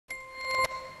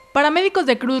Paramédicos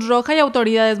de Cruz Roja y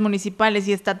autoridades municipales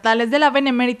y estatales de la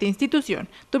benemérita institución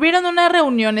tuvieron una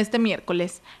reunión este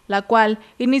miércoles, la cual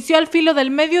inició al filo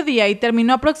del mediodía y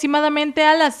terminó aproximadamente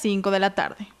a las 5 de la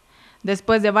tarde.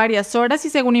 Después de varias horas y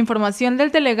según información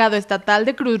del delegado estatal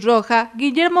de Cruz Roja,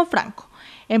 Guillermo Franco,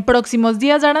 en próximos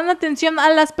días darán atención a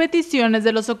las peticiones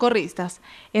de los socorristas,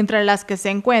 entre las que se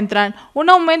encuentran un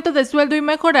aumento de sueldo y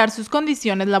mejorar sus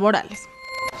condiciones laborales.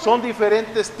 Son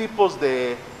diferentes tipos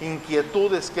de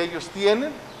inquietudes que ellos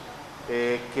tienen,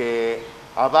 que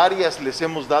a varias les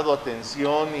hemos dado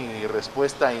atención y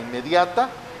respuesta inmediata,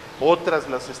 otras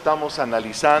las estamos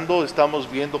analizando,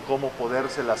 estamos viendo cómo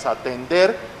podérselas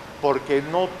atender, porque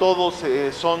no todos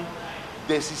son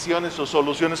decisiones o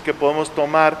soluciones que podemos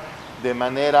tomar de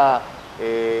manera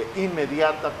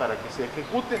inmediata para que se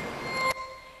ejecuten.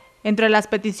 Entre las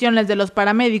peticiones de los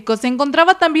paramédicos se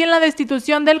encontraba también la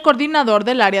destitución del coordinador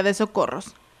del área de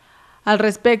socorros. Al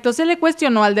respecto se le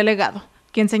cuestionó al delegado,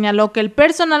 quien señaló que el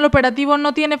personal operativo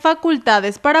no tiene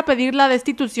facultades para pedir la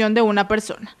destitución de una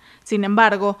persona. Sin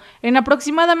embargo, en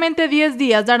aproximadamente 10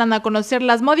 días darán a conocer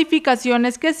las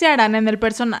modificaciones que se harán en el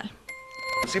personal.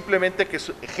 Simplemente que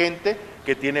es gente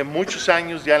que tiene muchos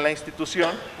años ya en la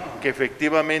institución, que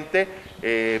efectivamente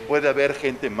puede haber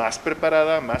gente más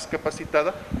preparada, más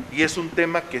capacitada, y es un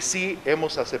tema que sí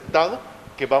hemos aceptado,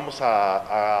 que vamos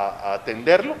a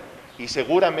atenderlo, y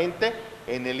seguramente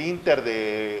en el inter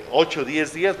de 8 o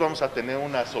 10 días vamos a tener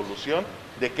una solución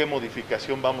de qué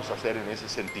modificación vamos a hacer en ese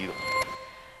sentido.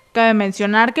 Cabe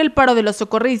mencionar que el paro de los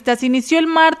socorristas inició el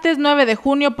martes 9 de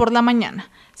junio por la mañana.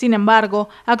 Sin embargo,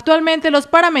 actualmente los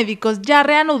paramédicos ya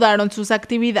reanudaron sus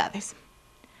actividades.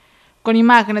 Con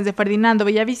imágenes de Ferdinando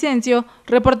Villavicencio,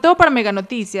 reportó para Mega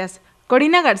Noticias,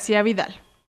 Corina García Vidal.